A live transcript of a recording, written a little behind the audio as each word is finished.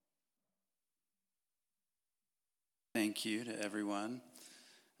thank you to everyone.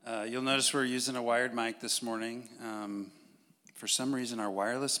 You'll notice we're using a wired mic this morning. For some reason, our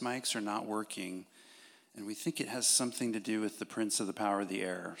wireless mics are not working, and we think it has something to do with the Prince of the Power of the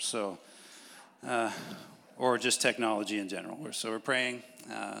Air, or just technology in general. So we're praying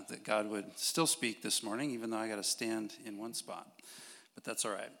that God would still speak this morning, even though I got to stand in one spot. But that's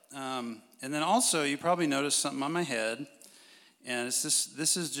all right. And then also, you probably noticed something on my head, and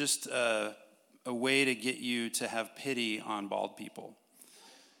this is just a way to get you to have pity on bald people.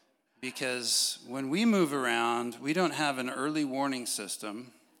 Because when we move around, we don't have an early warning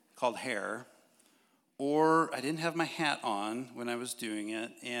system called hair, or I didn't have my hat on when I was doing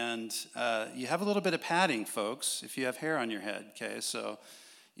it. And you have a little bit of padding, folks, if you have hair on your head, okay? So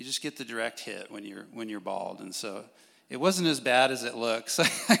you just get the direct hit when you're bald. And so it wasn't as bad as it looks,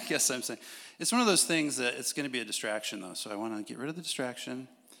 I guess I'm saying. It's one of those things that it's going to be a distraction, though. So I want to get rid of the distraction.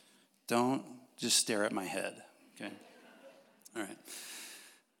 Don't just stare at my head, okay? All right.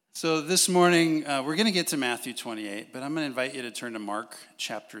 So this morning, we're going to get to Matthew 28, but I'm going to invite you to turn to Mark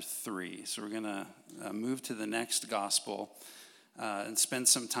chapter 3. So we're going to move to the next gospel and spend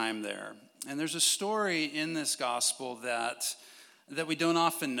some time there. And there's a story in this gospel that we don't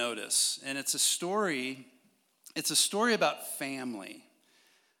often notice. And it's a story about family.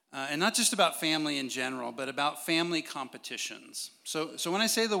 And not just about family in general, but about family competitions. So when I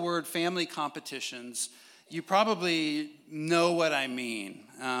say the word family competitions, you probably know what I mean.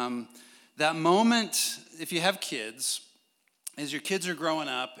 That moment, if you have kids, as your kids are growing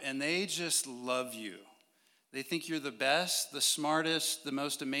up and they just love you. They think you're the best, the smartest, the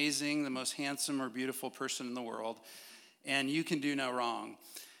most amazing, the most handsome or beautiful person in the world, and you can do no wrong.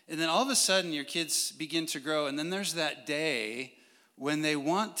 And then all of a sudden your kids begin to grow, and then there's that day when they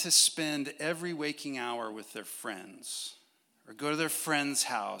want to spend every waking hour with their friends or go to their friend's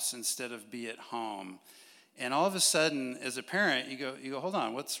house instead of be at home. And all of a sudden, as a parent, you go, hold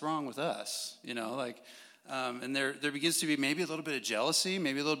on, what's wrong with us? And there begins to be maybe a little bit of jealousy,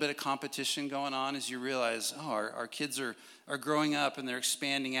 maybe a little bit of competition going on as you realize, our kids are growing up and they're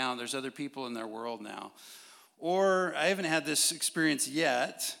expanding out. There's other people in their world now. Or I haven't had this experience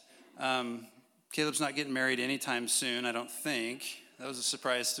yet. Caleb's not getting married anytime soon, I don't think. That was a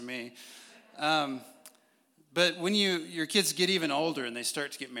surprise to me. But when your kids get even older and they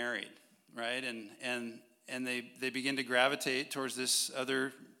start to get married, right? And they begin to gravitate towards this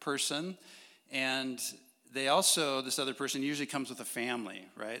other person. And this other person usually comes with a family,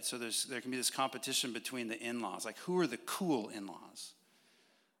 right? So there can be this competition between the in-laws. Like, who are the cool in-laws?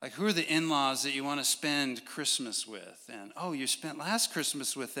 Like, who are the in-laws that you want to spend Christmas with? And, you spent last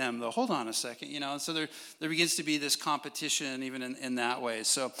Christmas with them, though. Hold on a second, And so there begins to be this competition even in that way.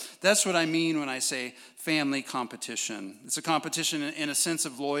 So that's what I mean when I say family competition. It's a competition in a sense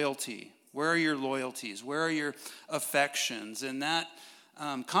of loyalty. Where are your loyalties? Where are your affections? And that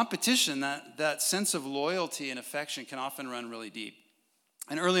competition, that sense of loyalty and affection can often run really deep.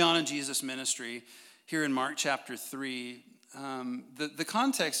 And early on in Jesus' ministry, here in Mark chapter 3, the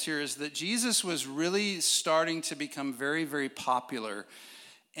context here is that Jesus was really starting to become very, very popular.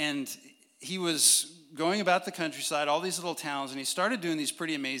 And he was going about the countryside, all these little towns, and he started doing these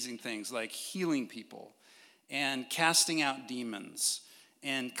pretty amazing things like healing people and casting out demons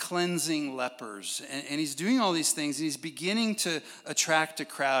and cleansing lepers. And he's doing all these things, and he's beginning to attract a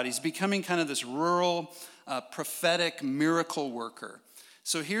crowd. He's becoming kind of this rural, prophetic miracle worker.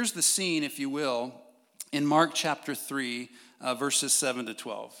 So here's the scene, if you will, in Mark chapter 3, verses 7 to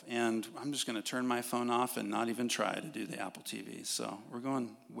 12. And I'm just going to turn my phone off and not even try to do the Apple TV. So we're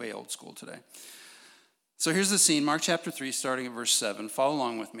going way old school today. So here's the scene, Mark chapter 3, starting at verse 7. Follow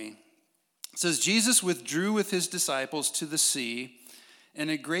along with me. It says, Jesus withdrew with his disciples to the sea, and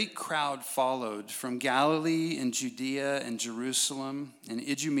a great crowd followed from Galilee and Judea and Jerusalem and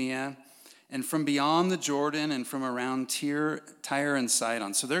Idumea, and from beyond the Jordan and from around Tyre and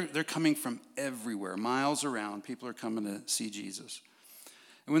Sidon. So they're coming from everywhere, miles around. People are coming to see Jesus.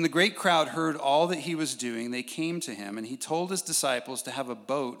 And when the great crowd heard all that he was doing, they came to him, and he told his disciples to have a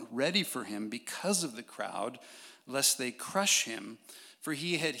boat ready for him because of the crowd, lest they crush him. For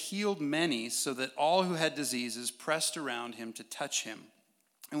he had healed many, so that all who had diseases pressed around him to touch him.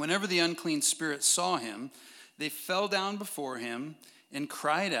 And whenever the unclean spirits saw him, they fell down before him and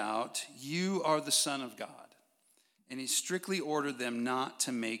cried out, "You are the Son of God." And he strictly ordered them not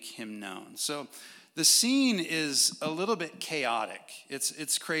to make him known. So the scene is a little bit chaotic.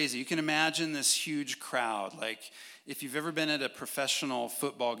 It's crazy. You can imagine this huge crowd. Like if you've ever been at a professional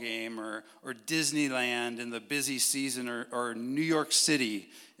football game or Disneyland in the busy season or New York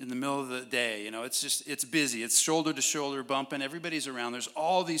City in the middle of the day, it's busy. It's shoulder to shoulder bumping. Everybody's around. There's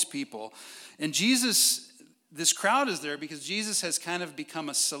all these people. And Jesus this crowd is there because Jesus has kind of become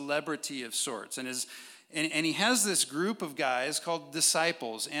a celebrity of sorts, and he has this group of guys called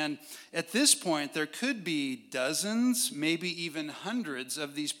disciples. And at this point, there could be dozens, maybe even hundreds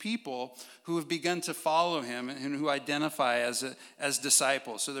of these people who have begun to follow him and who identify as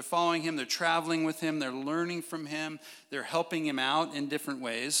disciples. So they're following him, they're traveling with him, they're learning from him, they're helping him out in different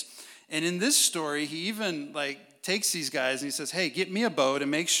ways. And in this story, he even takes these guys and he says, hey, get me a boat and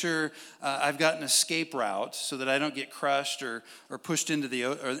make sure I've got an escape route so that I don't get crushed or pushed into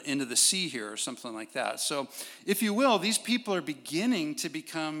the sea here or something like that. So if you will, these people are beginning to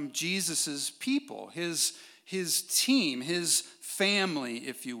become Jesus's people, his team, his family,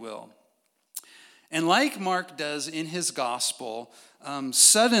 if you will. And like Mark does in his gospel,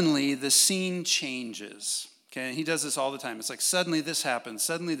 suddenly the scene changes. Okay, he does this all the time. It's like suddenly this happened.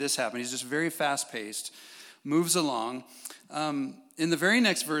 He's just very fast-paced. Moves along. In the very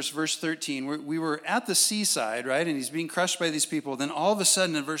next verse, verse 13, we were at the seaside, right? And he's being crushed by these people. Then all of a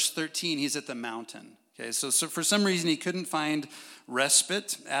sudden in verse 13, he's at the mountain. Okay, so for some reason he couldn't find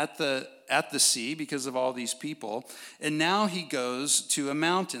respite at the sea because of all these people. And now he goes to a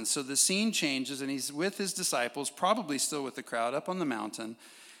mountain. So the scene changes and he's with his disciples, probably still with the crowd, up on the mountain.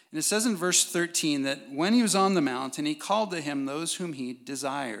 And it says in verse 13 that when he was on the mountain, he called to him those whom he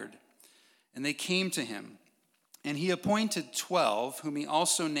desired. And they came to him. And he appointed 12, whom he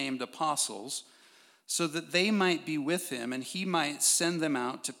also named apostles, so that they might be with him, and he might send them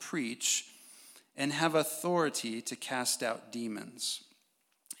out to preach and have authority to cast out demons.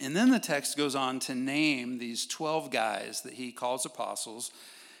 And then the text goes on to name these 12 guys that he calls apostles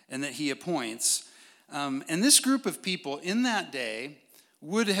and that he appoints. And this group of people in that day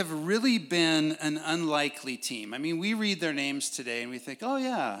would have really been an unlikely team. I mean, we read their names today and we think, oh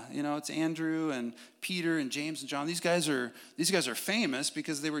yeah, it's Andrew and Peter and James and John. These guys are famous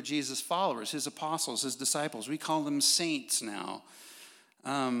because they were Jesus' followers, his apostles, his disciples. We call them saints now.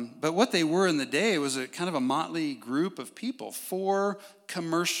 But what they were in the day was a kind of a motley group of people, 4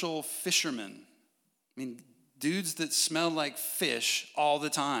 commercial fishermen. I mean, dudes that smelled like fish all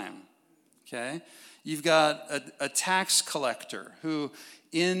the time, okay? You've got a tax collector who,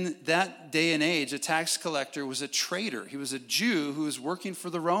 in that day and age, a tax collector was a traitor. He was a Jew who was working for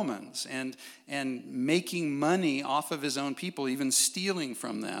the Romans and making money off of his own people, even stealing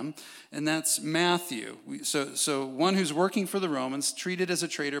from them. And that's Matthew. So one who's working for the Romans, treated as a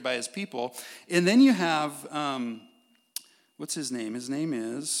traitor by his people. And then you have, what's his name? His name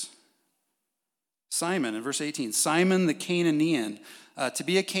is Simon in verse 18. Simon the Cananean. To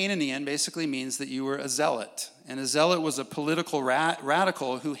be a Cananean basically means that you were a zealot. And a zealot was a political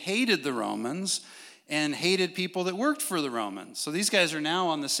radical who hated the Romans and hated people that worked for the Romans. So these guys are now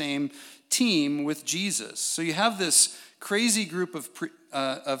on the same team with Jesus. So you have this crazy group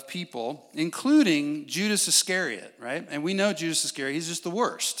of people, including Judas Iscariot, right? And we know Judas Iscariot, he's just the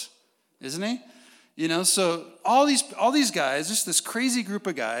worst, isn't he? So all these guys, just this crazy group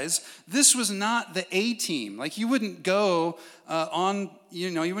of guys, this was not the A team. Like you wouldn't go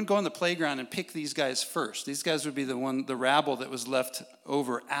you wouldn't go on the playground and pick these guys first. These guys would be the rabble that was left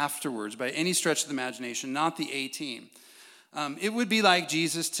over afterwards by any stretch of the imagination, not the A team. It would be like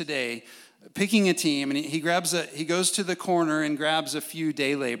Jesus today picking a team, and he goes to the corner and grabs a few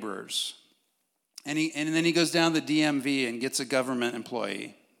day laborers, and then he goes down the DMV and gets a government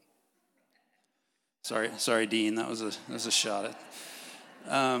employee. Sorry, Dean. That was a shot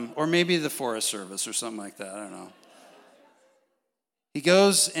at, or maybe the Forest Service or something like that. I don't know. He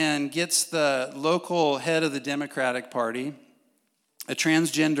goes and gets the local head of the Democratic Party, a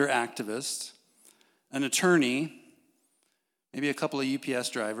transgender activist, an attorney, maybe a couple of UPS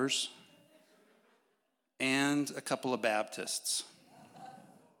drivers, and a couple of Baptists.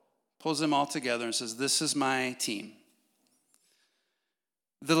 Pulls them all together and says, "This is my team."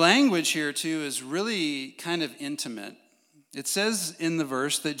 The language here, too, is really kind of intimate. It says in the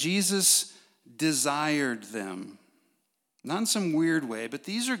verse that Jesus desired them. Not in some weird way, but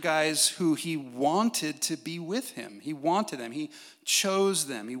these are guys who he wanted to be with him. He wanted them. He chose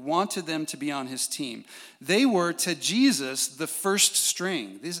them. He wanted them to be on his team. They were, to Jesus, the first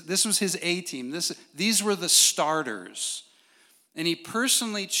string. This was his A team. These were the starters. And he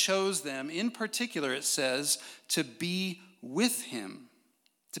personally chose them, in particular, it says, to be with him.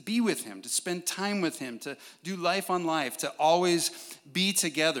 To be with him, to spend time with him, to do life on life, to always be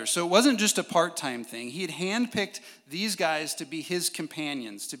together. So it wasn't just a part-time thing. He had handpicked these guys to be his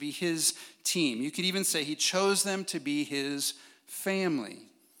companions, to be his team. You could even say he chose them to be his family.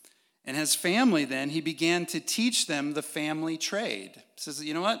 And as family then, he began to teach them the family trade. He says,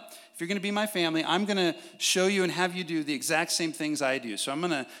 you know what? If you're going to be my family, I'm going to show you and have you do the exact same things I do. So I'm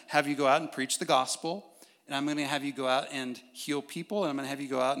going to have you go out and preach the gospel. and I'm going to have you go out and heal people, and I'm going to have you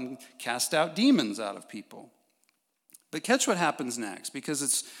go out and cast out demons out of people. But catch what happens next, because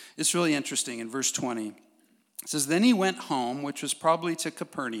it's really interesting. In verse 20, it says, then he went home, which was probably to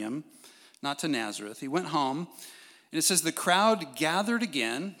Capernaum, not to Nazareth. He went home, and it says the crowd gathered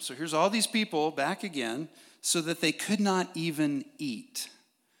again. So here's all these people back again, so that they could not even eat.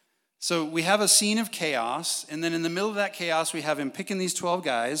 So we have a scene of chaos, and then in the middle of that chaos, we have him picking these 12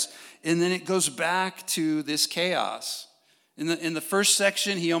 guys, and then it goes back to this chaos. In the first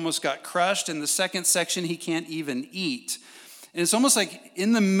section, he almost got crushed. In the second section, he can't even eat. And it's almost like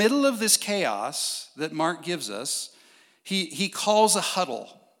in the middle of this chaos that Mark gives us, he calls a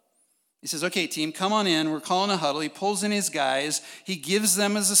huddle. He says, okay, team, come on in. We're calling a huddle. He pulls in his guys. He gives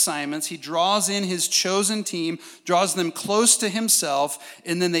them his assignments. He draws in his chosen team, draws them close to himself,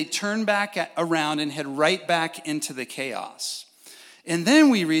 and then they turn back around and head right back into the chaos. And then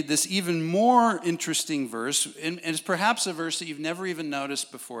we read this even more interesting verse, and it's perhaps a verse that you've never even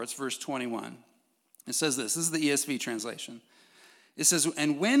noticed before. It's verse 21. It says this. This is the ESV translation. It says,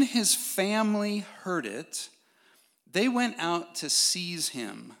 and when his family heard it, they went out to seize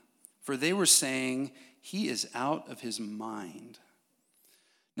him, for they were saying, he is out of his mind.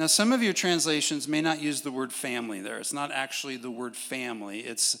 Now, some of your translations may not use the word family there. It's not actually the word family.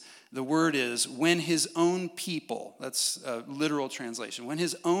 The word is when his own people. That's a literal translation. When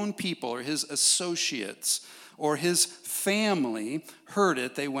his own people or his associates or his family heard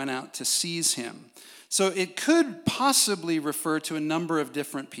it, they went out to seize him. So it could possibly refer to a number of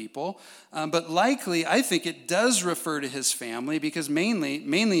different people, but likely I think it does refer to his family, because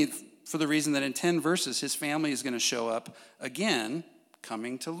mainly for the reason that in 10 verses his family is going to show up again,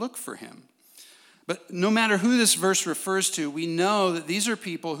 coming to look for him. But no matter who this verse refers to, we know that these are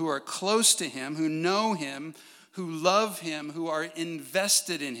people who are close to him, who know him, who love him, who are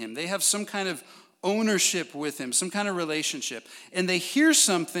invested in him. They have some kind of ownership with him, some kind of relationship. And they hear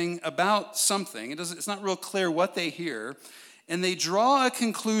something about something. It's not real clear what they hear. And they draw a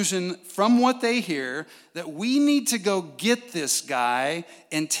conclusion from what they hear that we need to go get this guy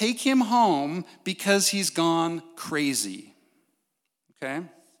and take him home because he's gone crazy. Okay?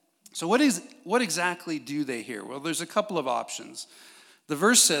 So what exactly do they hear? Well, there's a couple of options. The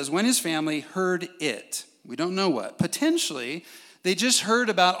verse says, when his family heard it, we don't know what. Potentially, they just heard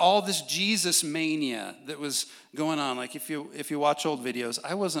about all this Jesus mania that was going on. Like if you watch old videos,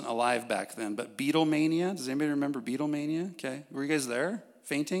 I wasn't alive back then, but Beatlemania. Does anybody remember Beatlemania? Okay, were you guys there?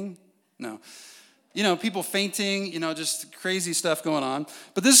 Fainting? No. People fainting, just crazy stuff going on.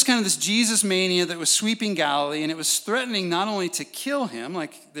 But this is kind of this Jesus mania that was sweeping Galilee, and it was threatening not only to kill him,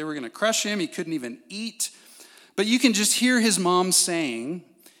 like they were going to crush him, he couldn't even eat, but you can just hear his mom saying,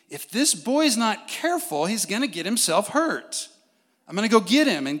 if this boy's not careful, he's going to get himself hurt. I'm going to go get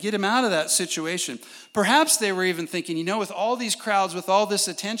him and get him out of that situation. Perhaps they were even thinking, with all these crowds, with all this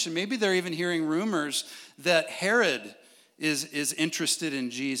attention, maybe they're even hearing rumors that Herod is interested in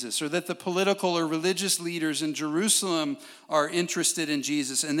Jesus, or that the political or religious leaders in Jerusalem are interested in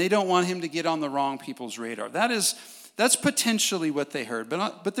Jesus, and they don't want him to get on the wrong people's radar. That's potentially what they heard.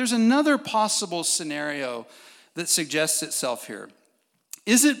 But there's another possible scenario that suggests itself here.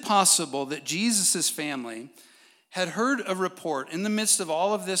 Is it possible that Jesus' family had heard a report in the midst of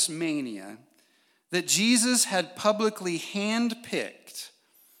all of this mania that Jesus had publicly handpicked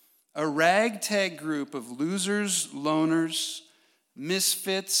a ragtag group of losers, loners,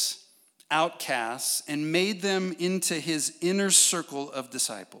 misfits, outcasts, and made them into his inner circle of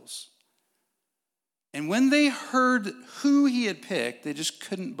disciples? And when they heard who he had picked, they just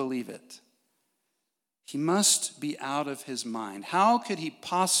couldn't believe it. He must be out of his mind. How could he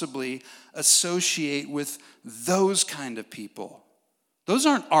possibly associate with those kind of people? Those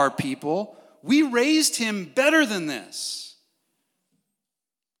aren't our people. We raised him better than this.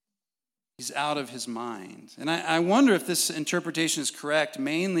 He's out of his mind. And I wonder if this interpretation is correct,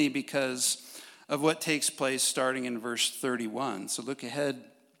 mainly because of what takes place starting in verse 31. So look ahead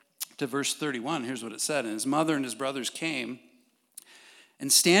to verse 31. Here's what it said. And his mother and his brothers came,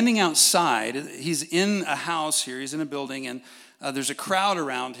 and standing outside, he's in a house here, he's in a building, and there's a crowd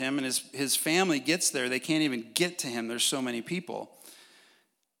around him, and his family gets there. They can't even get to him. There's so many people.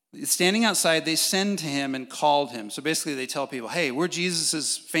 Standing outside, they send to him and called him. So basically they tell people, hey, we're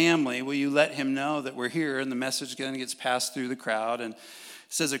Jesus' family. Will you let him know that we're here? And the message then gets passed through the crowd. And it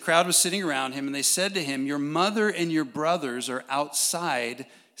says a crowd was sitting around him, and they said to him, your mother and your brothers are outside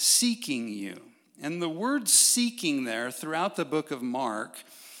seeking you. And the word seeking there throughout the book of Mark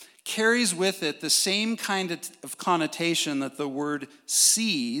carries with it the same kind of connotation that the word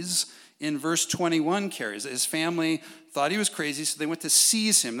seize in verse 21 carries. His family thought he was crazy, so they went to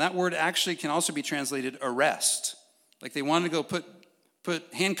seize him. That word actually can also be translated arrest. Like they wanted to go put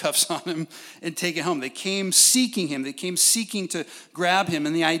handcuffs on him and take it home. They came seeking him. They came seeking to grab him.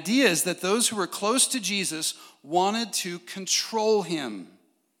 And the idea is that those who were close to Jesus wanted to control him.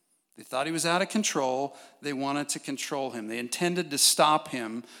 They thought he was out of control. They wanted to control him. They intended to stop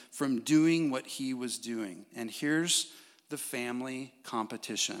him from doing what he was doing. And here's the family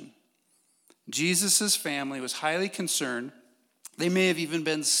competition. Jesus' family was highly concerned. They may have even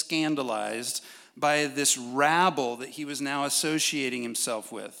been scandalized by this rabble that he was now associating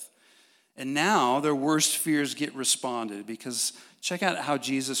himself with. And now their worst fears get responded, because check out how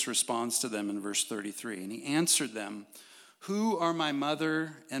Jesus responds to them in verse 33. And he answered them, "Who are my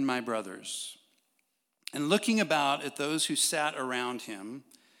mother and my brothers?" And looking about at those who sat around him,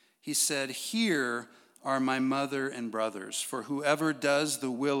 he said, "Here are my mother and brothers. For whoever does the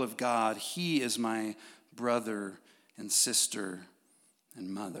will of God, he is my brother and sister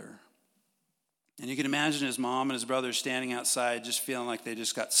and mother." And you can imagine his mom and his brother standing outside just feeling like they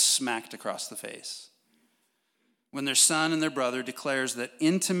just got smacked across the face when their son and their brother declares that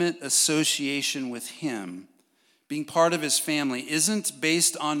intimate association with him, being part of his family, isn't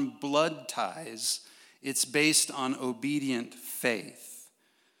based on blood ties, it's based on obedient faith.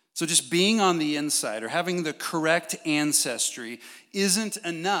 So just being on the inside or having the correct ancestry isn't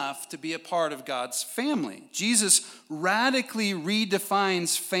enough to be a part of God's family. Jesus radically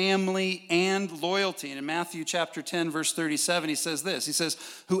redefines family and loyalty. And in Matthew chapter 10, verse 37, he says this. He says,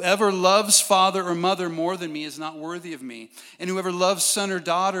 "Whoever loves father or mother more than me is not worthy of me. And whoever loves son or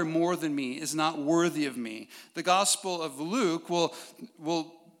daughter more than me is not worthy of me." The Gospel of Luke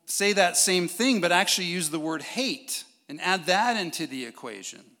will say that same thing, but actually use the word hate and add that into the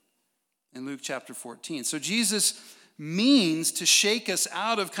equation in Luke chapter 14. So Jesus means to shake us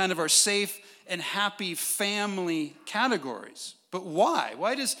out of kind of our safe and happy family categories. But why?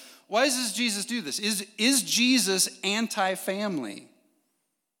 Why does Jesus do this? Is Jesus anti-family?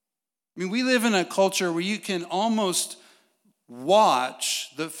 I mean, we live in a culture where you can almost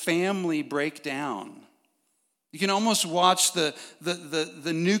watch the family break down. You can almost watch the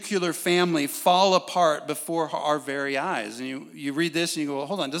nuclear family fall apart before our very eyes. And you read this and you go, well,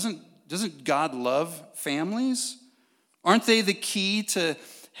 hold on, doesn't God love families? Aren't they the key to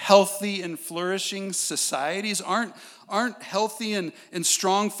healthy and flourishing societies? Aren't healthy and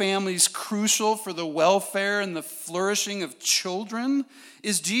strong families crucial for the welfare and the flourishing of children?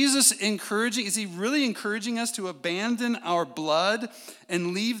 Is he really encouraging us to abandon our blood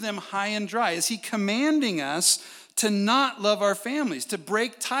and leave them high and dry? Is he commanding us to not love our families, to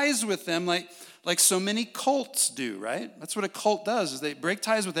break ties with them like so many cults do, right? That's what a cult does, is they break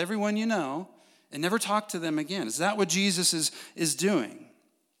ties with everyone you know and never talk to them again. Is that what Jesus is doing?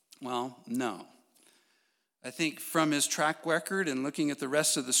 Well, no. I think from his track record and looking at the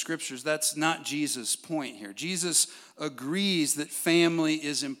rest of the scriptures, that's not Jesus' point here. Jesus agrees that family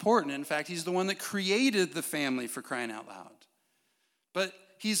is important. In fact, he's the one that created the family, for crying out loud. But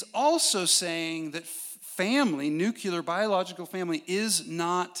he's also saying that family, nuclear biological family, is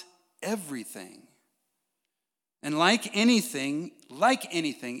not everything. And like anything,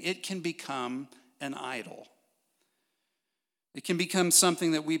 it can become an idol. It can become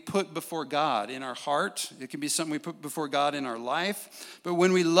something that we put before God in our heart. It can be something we put before God in our life. But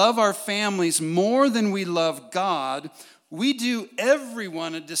when we love our families more than we love God, we do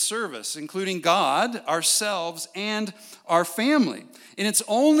everyone a disservice, including God, ourselves, and our family. And it's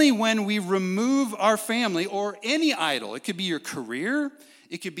only when we remove our family or any idol. It could be your career.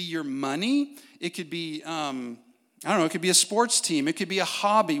 It could be your money. It could be it could be a sports team. It could be a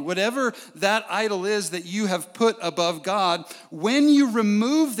hobby. Whatever that idol is that you have put above God, when you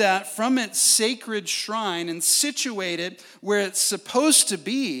remove that from its sacred shrine and situate it where it's supposed to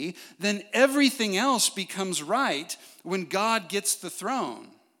be, then everything else becomes right when God gets the throne.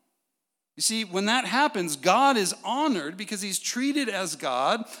 You see, when that happens, God is honored because he's treated as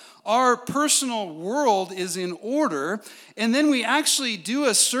God. Our personal world is in order, and then we actually do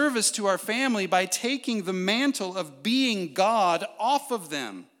a service to our family by taking the mantle of being God off of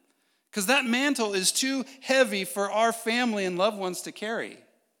them, because that mantle is too heavy for our family and loved ones to carry.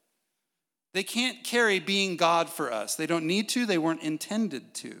 They can't carry being God for us. They don't need to. They weren't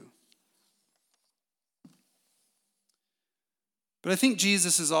intended to. But I think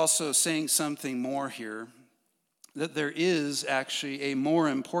Jesus is also saying something more here, that there is actually a more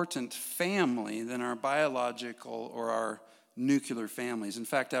important family than our biological or our nuclear families. In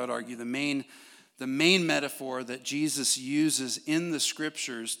fact, I would argue the main metaphor that Jesus uses in the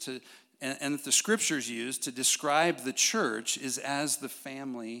scriptures and that the scriptures use to describe the church is as the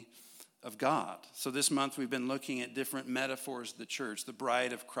family of God. So this month we've been looking at different metaphors of the church, the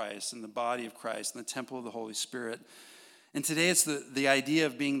bride of Christ and the body of Christ and the temple of the Holy Spirit. And today it's the idea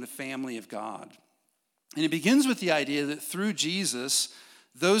of being the family of God. And it begins with the idea that through Jesus,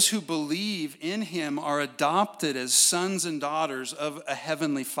 those who believe in him are adopted as sons and daughters of a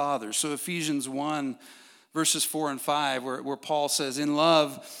heavenly Father. So Ephesians 1, verses 4 and 5, where Paul says, in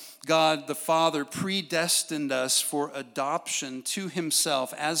love, God the Father predestined us for adoption to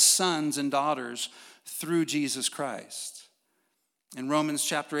himself as sons and daughters through Jesus Christ. In Romans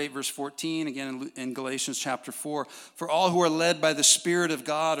chapter 8, verse 14, again in Galatians chapter 4, for all who are led by the Spirit of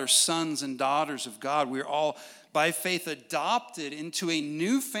God are sons and daughters of God. We are all by faith adopted into a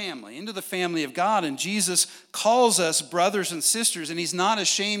new family, into the family of God. And Jesus calls us brothers and sisters, and he's not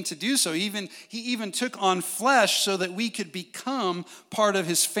ashamed to do so. He even took on flesh so that we could become part of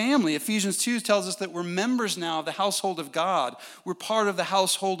his family. Ephesians 2 tells us that we're members now of the household of God. We're part of the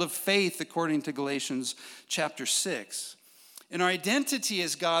household of faith, according to Galatians chapter 6. And our identity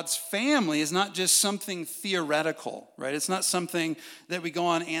as God's family is not just something theoretical, right? It's not something that we go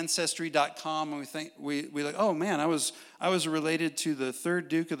on Ancestry.com and we think, we like, oh man, I was related to the third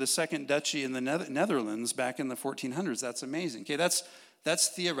Duke of the Second Duchy in the Netherlands back in the 1400s. That's amazing. Okay, that's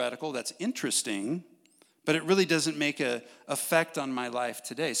theoretical, that's interesting, but it really doesn't make an effect on my life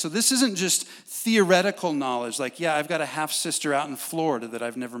today. So this isn't just theoretical knowledge, like, yeah, I've got a half-sister out in Florida that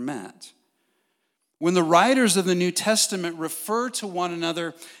I've never met. When the writers of the New Testament refer to one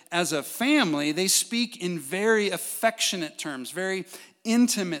another as a family, they speak in very affectionate terms, very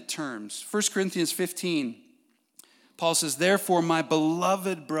intimate terms. 1 Corinthians 15, Paul says, therefore, my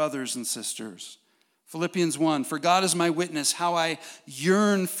beloved brothers and sisters. Philippians 1, for God is my witness, how I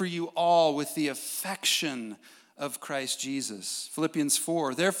yearn for you all with the affection of Christ Jesus. Philippians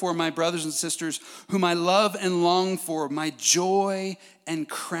 4, therefore, my brothers and sisters, whom I love and long for, my joy and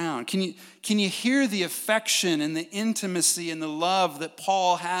crown. Can you hear the affection and the intimacy and the love that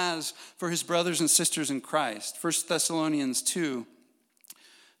Paul has for his brothers and sisters in Christ? 1 Thessalonians 2,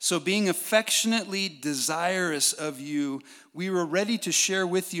 so being affectionately desirous of you, we were ready to share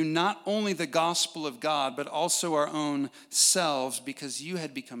with you not only the gospel of God, but also our own selves, because you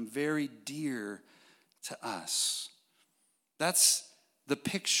had become very dear to us. That's the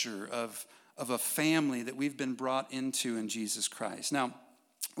picture of a family that we've been brought into in Jesus Christ. Now,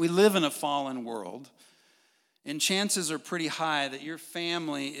 we live in a fallen world, and chances are pretty high that your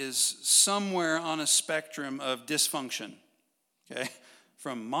family is somewhere on a spectrum of dysfunction, okay?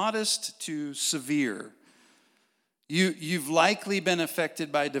 From modest to severe. You've likely been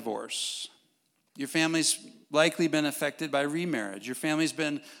affected by divorce. Your family's likely been affected by remarriage. Your family's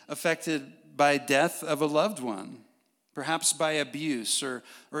been affected by death of a loved one, perhaps by abuse or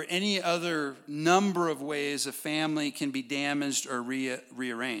any other number of ways a family can be damaged or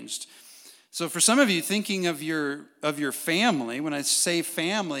rearranged. So for some of you, thinking of your family, when I say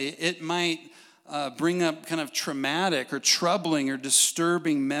family, it might bring up kind of traumatic or troubling or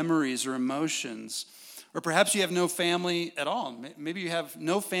disturbing memories or emotions. Or perhaps you have no family at all. Maybe you have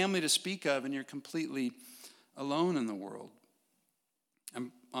no family to speak of and you're completely alone in the world.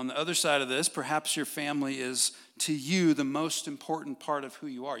 And on the other side of this, perhaps your family is, to you, the most important part of who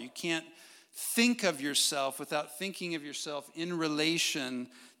you are. You can't think of yourself without thinking of yourself in relation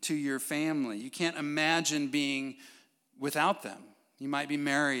to your family. You can't imagine being without them. You might be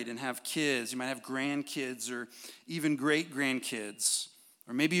married and have kids. You might have grandkids or even great-grandkids.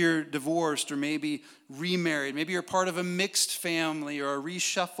 Or maybe you're divorced or maybe remarried. Maybe you're part of a mixed family or a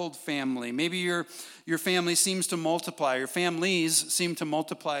reshuffled family. Maybe your family seems to multiply. Your families seem to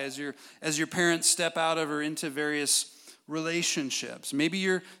multiply as your parents step out of or into various relationships. Maybe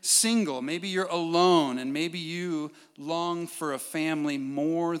you're single. Maybe you're alone. And maybe you long for a family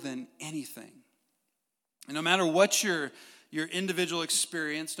more than anything. And no matter what your individual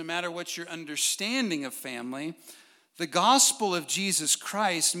experience, no matter what your understanding of family, the gospel of Jesus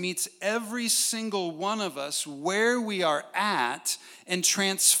Christ meets every single one of us where we are at and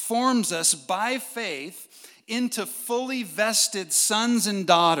transforms us by faith into fully vested sons and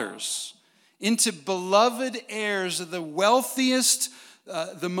daughters, into beloved heirs of the wealthiest,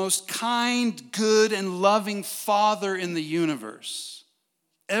 the most kind, good, and loving Father in the universe.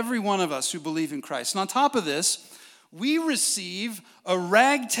 Every one of us who believe in Christ. And on top of this, we receive a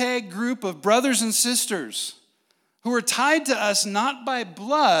ragtag group of brothers and sisters who are tied to us not by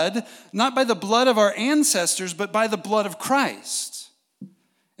blood, not by the blood of our ancestors, but by the blood of Christ.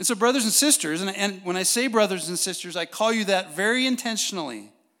 And so brothers and sisters, and when I say brothers and sisters, I call you that very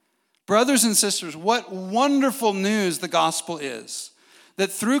intentionally. Brothers and sisters, what wonderful news the gospel is.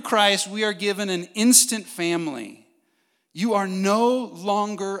 That through Christ we are given an instant family. You are no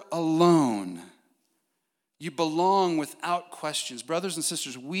longer alone. You belong without questions. Brothers and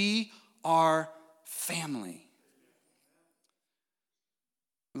sisters, we are family.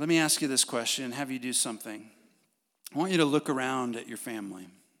 Let me ask you this question and have you do something. I want you to look around at your family.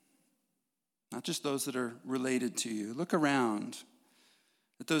 Not just those that are related to you. Look around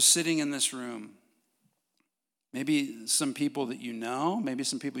at those sitting in this room. Maybe some people that you know, maybe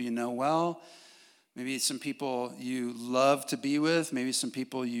some people you know well, maybe some people you love to be with, maybe some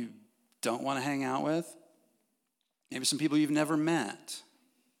people you don't want to hang out with, maybe some people you've never met.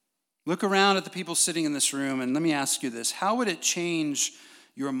 Look around at the people sitting in this room and let me ask you this. How would it change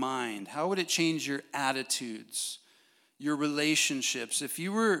your mind? How would it change your attitudes, your relationships, if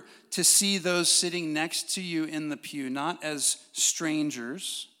you were to see those sitting next to you in the pew, not as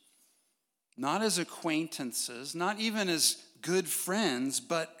strangers, not as acquaintances, not even as good friends,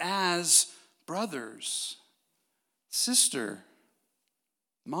 but as brothers, sister,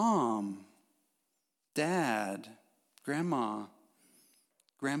 mom, dad, grandma,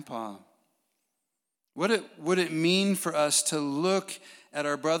 grandpa? What would it mean for us to look at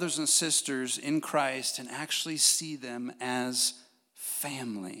our brothers and sisters in Christ and actually see them as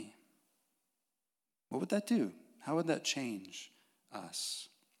family? What would that do? How would that change us?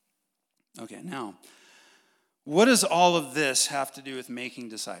 Okay, now, what does all of this have to do with making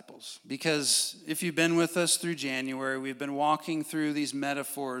disciples? Because if you've been with us through January, we've been walking through these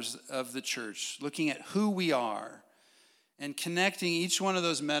metaphors of the church, looking at who we are, and connecting each one of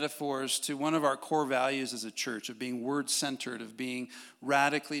those metaphors to one of our core values as a church, of being word-centered, of being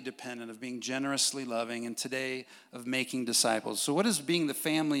radically dependent, of being generously loving, and today of making disciples. So what does being the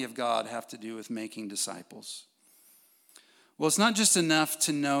family of God have to do with making disciples? Well, it's not just enough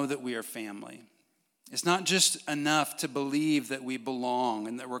to know that we are family. It's not just enough to believe that we belong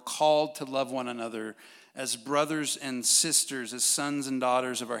and that we're called to love one another as brothers and sisters, as sons and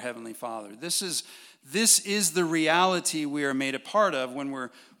daughters of our Heavenly Father. This is the reality we are made a part of when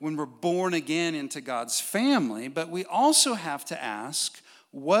we're born again into God's family. But we also have to ask,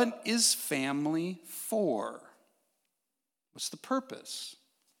 what is family for? What's the purpose?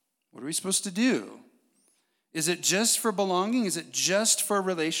 What are we supposed to do? Is it just for belonging? Is it just for a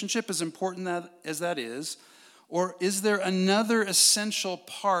relationship, as important as that is? Or is there another essential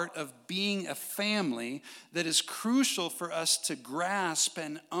part of being a family that is crucial for us to grasp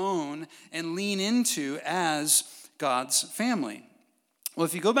and own and lean into as God's family? Well,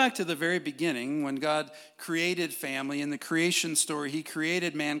 if you go back to the very beginning, when God created family, in the creation story, he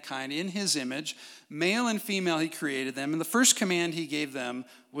created mankind in his image. Male and female, he created them. And the first command he gave them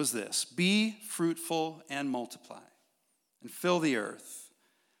was this: be fruitful and multiply and fill the earth.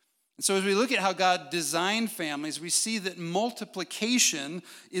 And so as we look at how God designed families, we see that multiplication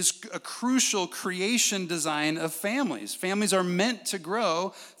is a crucial creation design of families. Families are meant to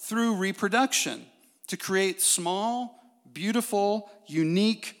grow through reproduction, to create small, beautiful,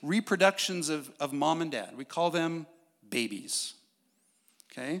 unique reproductions of mom and dad. We call them babies,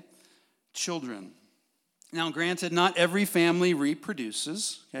 okay? Children. Now, granted, not every family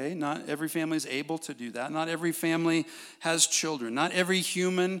reproduces, okay? Not every family is able to do that. Not every family has children. Not every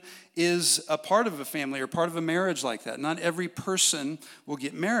human is a part of a family or part of a marriage like that. Not every person will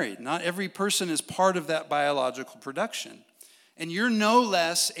get married. Not every person is part of that biological production. And you're no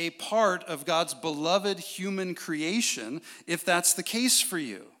less a part of God's beloved human creation if that's the case for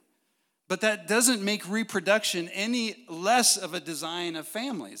you. But that doesn't make reproduction any less of a design of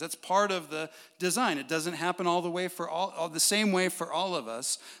families. That's part of the design. It doesn't happen all the way for all the same way for all of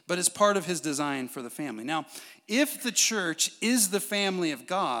us, but it's part of his design for the family. Now, if the church is the family of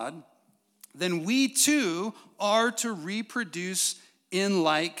God, then we too are to reproduce in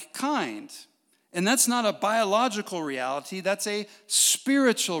like kind. And that's not a biological reality, that's a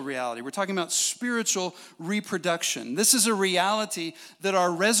spiritual reality. We're talking about spiritual reproduction. This is a reality that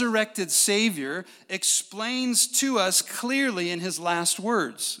our resurrected Savior explains to us clearly in his last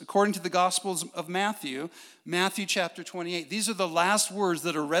words. According to the Gospels of Matthew chapter 28, these are the last words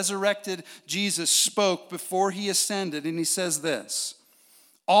that a resurrected Jesus spoke before he ascended, and he says this: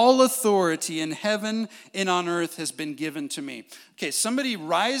 all authority in heaven and on earth has been given to me. Okay, somebody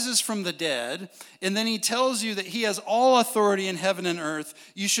rises from the dead, and then he tells you that he has all authority in heaven and earth.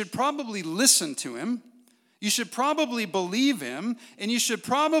 You should probably listen to him. You should probably believe him, and you should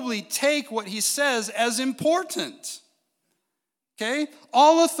probably take what he says as important. Okay?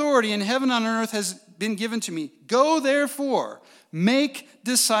 All authority in heaven and on earth has been given to me. Go, therefore, make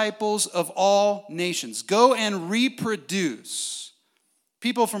disciples of all nations. Go and reproduce.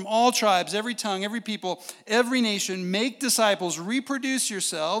 People from all tribes, every tongue, every people, every nation, make disciples, reproduce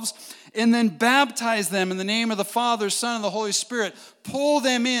yourselves, and then baptize them in the name of the Father, Son, and the Holy Spirit. Pull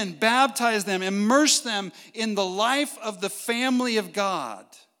them in, baptize them, immerse them in the life of the family of God.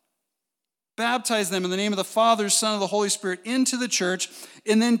 Baptize them in the name of the Father, Son, and the Holy Spirit into the church,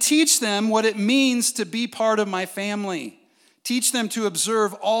 and then teach them what it means to be part of my family. Teach them to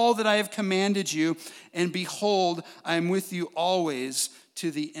observe all that I have commanded you, and behold, I am with you always to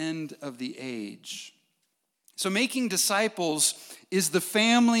the end of the age. So making disciples is the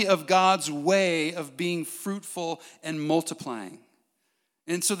family of God's way of being fruitful and multiplying.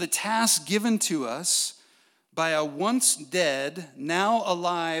 And so the task given to us by a once dead, now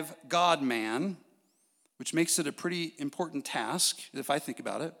alive God-man, which makes it a pretty important task, if I think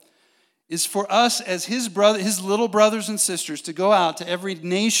about it, is for us as his little brothers and sisters to go out to every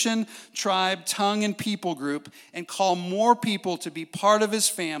nation, tribe, tongue, and people group and call more people to be part of his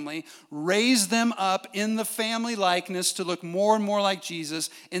family, raise them up in the family likeness to look more and more like Jesus,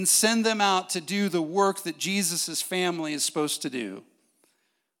 and send them out to do the work that Jesus' family is supposed to do,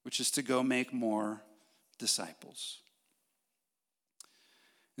 which is to go make more disciples.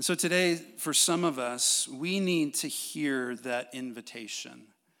 And so today, for some of us, we need to hear that invitation.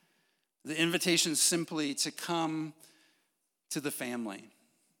 The invitation simply to come to the family,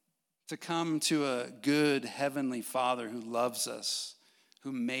 to come to a good heavenly Father who loves us,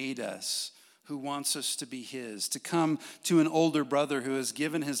 who made us, who wants us to be his, to come to an older brother who has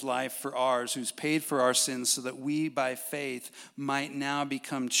given his life for ours, who's paid for our sins so that we by faith might now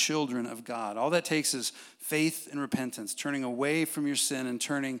become children of God. All that takes is faith and repentance, turning away from your sin and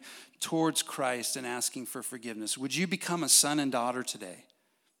turning towards Christ and asking for forgiveness. Would you become a son and daughter today?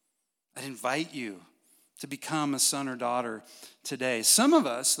 I'd invite you to become a son or daughter today. Some of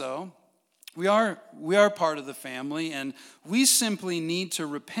us, though, we are part of the family, and we simply need to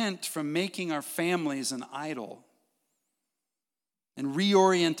repent from making our families an idol and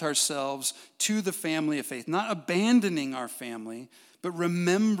reorient ourselves to the family of faith, not abandoning our family, but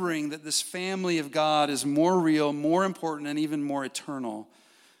remembering that this family of God is more real, more important, and even more eternal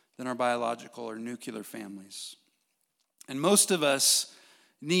than our biological or nuclear families. And most of us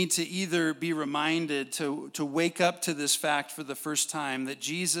need to either be reminded to wake up to this fact for the first time that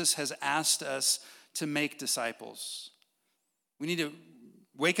Jesus has asked us to make disciples. We need to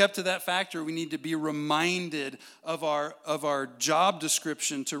wake up to that fact, or we need to be reminded of our job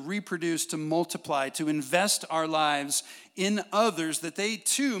description to reproduce, to multiply, to invest our lives in others, that they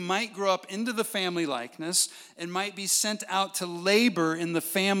too might grow up into the family likeness and might be sent out to labor in the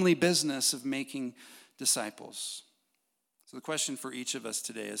family business of making disciples. So the question for each of us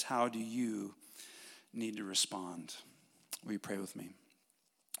today is, how do you need to respond? Will you pray with me?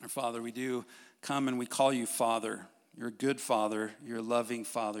 Our Father, we do come and we call you Father. You're a good Father. You're a loving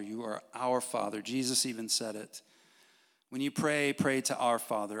Father. You are our Father. Jesus even said it. When you pray, pray to our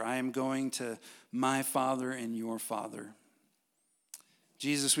Father. I am going to my Father and your Father.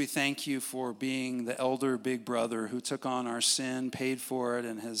 Jesus, we thank you for being the elder big brother who took on our sin, paid for it,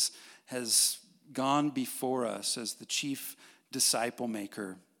 and has gone before us as the chief disciple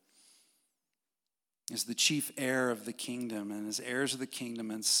maker, as the chief heir of the kingdom, and as heirs of the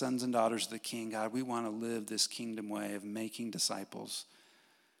kingdom and sons and daughters of the King. God, we want to live this kingdom way of making disciples.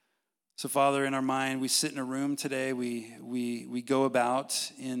 So, Father, in our mind, we sit in a room today, we go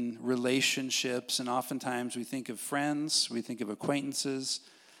about in relationships, and oftentimes we think of friends, we think of acquaintances,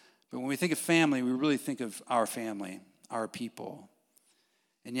 but when we think of family, we really think of our family, our people.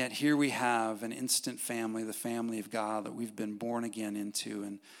 And yet here we have an instant family, the family of God that we've been born again into.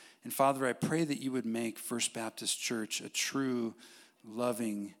 And Father, I pray that you would make First Baptist Church a true,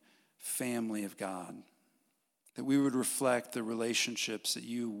 loving family of God. That we would reflect the relationships that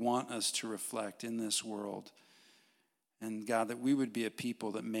you want us to reflect in this world. And God, that we would be a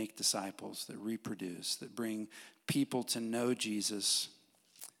people that make disciples, that reproduce, that bring people to know Jesus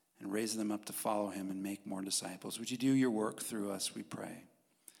and raise them up to follow him and make more disciples. Would you do your work through us, we pray.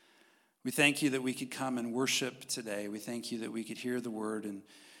 We thank you that we could come and worship today. We thank you that we could hear the word and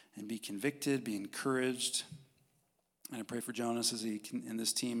be convicted, be encouraged. And I pray for Jonas and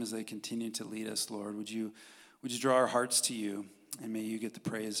this team as they continue to lead us, Lord. Would you draw our hearts to you, and may you get the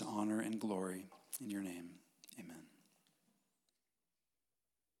praise, honor, and glory in your name. Amen.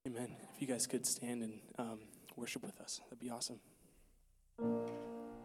 Amen. If you guys could stand and worship with us, that'd be awesome.